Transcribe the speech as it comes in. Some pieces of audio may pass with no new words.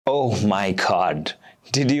Oh my God.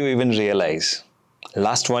 Did you even realize?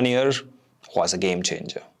 Last 1 year was a game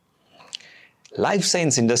changer. Life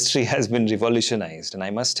science industry has been revolutionized, and I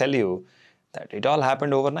must tell you that it all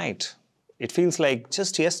happened overnight. It feels like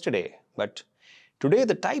just yesterday, but today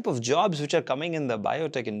the type of jobs which are coming in the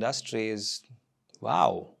biotech industry is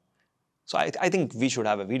wow. So I think we should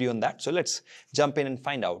have a video on that. So let's jump in and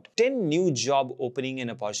find out 10 new job opening and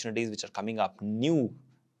opportunities which are coming up, new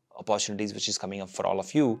opportunities which is coming up for all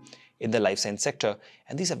of you in the life science sector,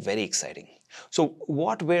 and these are very exciting. So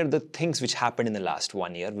what were the things which happened in the last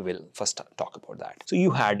 1 year? We will first talk about that. So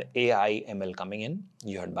you had AI ML coming in,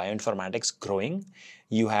 you had bioinformatics growing,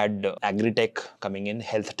 you had agri-tech coming in,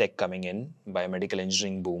 health tech coming in, biomedical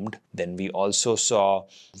engineering boomed. Then we also saw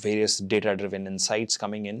various data-driven insights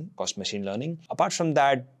coming in, cost machine learning. Apart from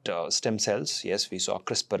that, stem cells, yes, we saw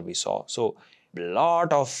CRISPR, we saw. So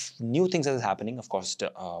lot of new things that is happening. Of course,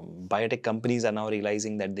 biotech companies are now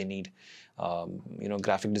realizing that they need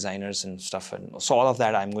graphic designers and stuff, and so all of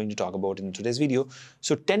that I'm going to talk about in today's video.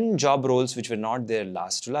 So 10 job roles which were not there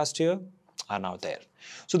last year are now there.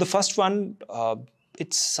 So the first one,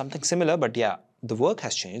 it's something similar, but yeah, the work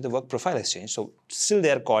has changed, the work profile has changed. So still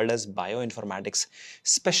they are called as Bioinformatics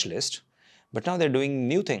Specialist, but now they're doing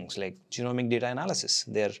new things like genomic data analysis.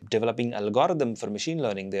 They're developing algorithm for machine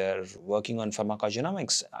learning. They're working on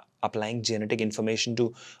pharmacogenomics, applying genetic information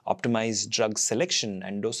to optimize drug selection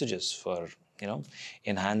and dosages for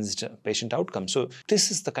enhanced patient outcomes. So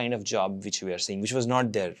this is the kind of job which we are seeing, which was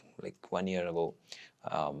not there like 1 year ago.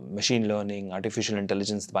 Machine learning, artificial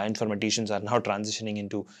intelligence, the bioinformaticians are now transitioning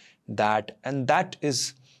into that, and that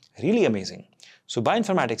is really amazing. So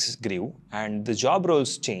bioinformatics grew and the job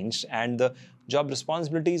roles changed and the job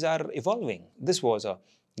responsibilities are evolving. This was a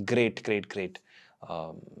great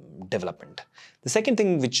development. The second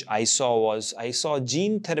thing which I saw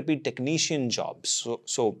gene therapy technician jobs.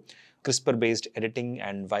 So CRISPR-based editing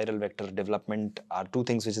and viral vector development are two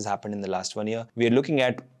things which has happened in the last 1 year. We are looking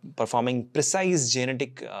at performing precise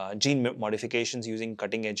genetic gene modifications using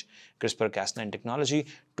cutting-edge CRISPR-Cas9 technology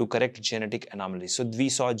to correct genetic anomalies. So we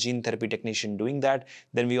saw gene therapy technician doing that.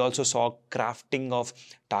 Then we also saw crafting of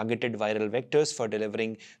targeted viral vectors for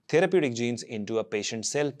delivering therapeutic genes into a patient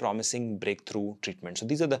cell, promising breakthrough treatment. So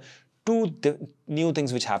these are the two new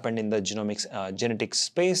things which happened in the genomics genetics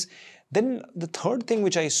space. Then the third thing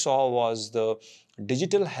which I saw was the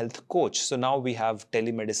digital health coach. So now we have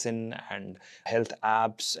telemedicine and health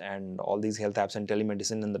apps and all these health apps and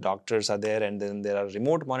telemedicine, and the doctors are there, and then there are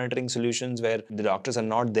remote monitoring solutions where the doctors are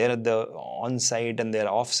not there at the on-site and they're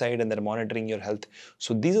off-site and they're monitoring your health.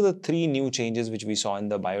 So these are the three new changes which we saw in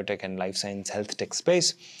the biotech and life science health tech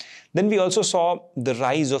space. Then we also saw the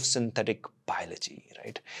rise of synthetic biology,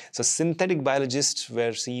 right? So synthetic biologists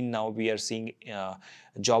were seen. Now we are seeing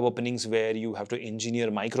job openings where you have to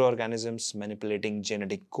engineer microorganisms, manipulating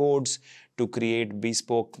genetic codes to create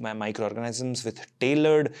bespoke microorganisms with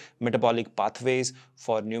tailored metabolic pathways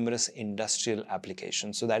for numerous industrial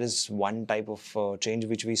applications. So that is one type of change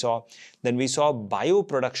which we saw. Then we saw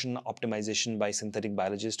bioproduction optimization by synthetic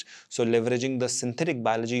biologists. So leveraging the synthetic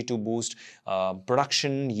biology to boost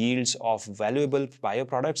production yields of valuable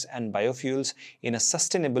bioproducts and biofuels in a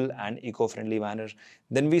sustainable and eco-friendly manner.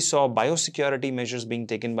 Then we saw biosecurity measures being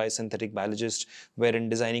taken by synthetic biologists, wherein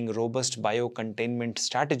designing robust biocontainment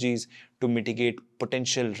strategies to mitigate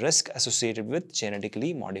potential risk associated with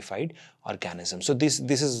genetically modified organisms. So this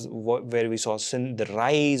is where we saw the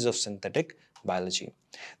rise of synthetic biology.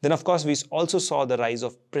 Then of course we also saw the rise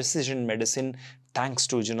of precision medicine thanks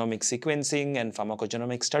to genomic sequencing and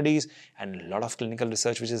pharmacogenomic studies and a lot of clinical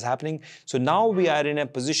research which is happening. So now we are in a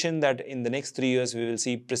position that in the next 3 years we will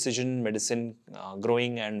see precision medicine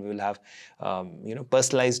growing, and we will have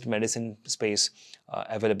personalized medicine space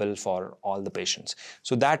available for all the patients.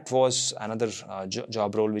 So that was another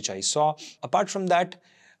job role which I saw. Apart from that,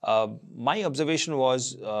 my observation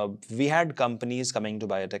was we had companies coming to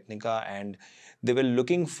Biotecnika and they were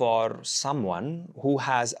looking for someone who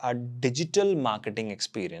has a digital marketing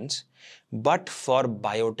experience, but for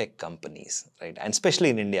biotech companies, right? And especially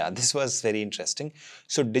in India, this was very interesting.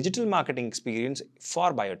 So digital marketing experience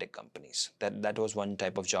for biotech companies, that was one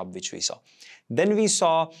type of job which we saw. Then we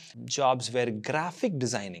saw jobs where graphic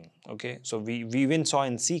designing, okay? So we even saw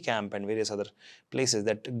in C-Camp and various other places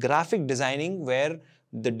that graphic designing where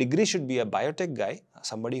the degree should be a biotech guy,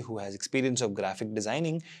 somebody who has experience of graphic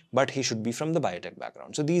designing, but he should be from the biotech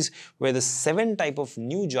background. So these were the 7 type of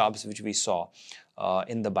new jobs which we saw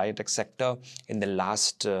in the biotech sector in the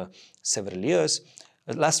last several years,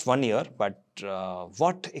 last 1 year. But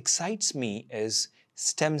what excites me is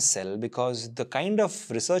stem cell, because the kind of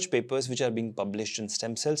research papers which are being published in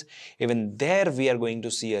stem cells, even there we are going to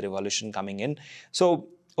see a revolution coming in. So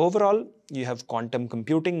overall, you have quantum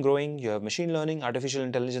computing growing, you have machine learning, artificial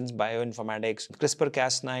intelligence, bioinformatics,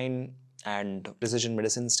 CRISPR-Cas9, and precision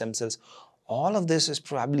medicine, stem cells. All of this is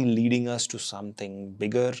probably leading us to something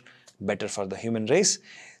bigger, better for the human race.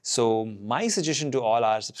 So my suggestion to all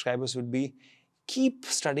our subscribers would be, keep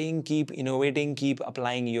studying, keep innovating, keep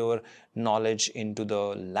applying your knowledge into the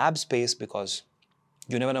lab space, because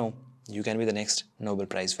you never know, you can be the next Nobel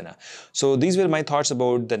Prize winner. So these were my thoughts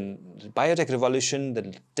about the biotech revolution,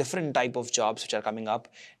 the different type of jobs which are coming up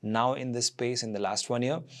now in this space in the last 1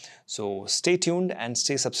 year. So stay tuned and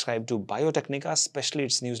stay subscribed to Biotechnica, especially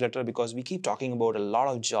its newsletter, because we keep talking about a lot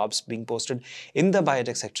of jobs being posted in the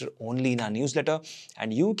biotech sector only in our newsletter.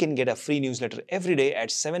 And you can get a free newsletter every day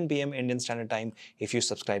at 7 p.m. Indian Standard Time if you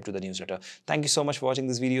subscribe to the newsletter. Thank you so much for watching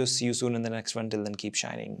this video. See you soon in the next one. Till then, keep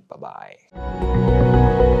shining. Bye-bye.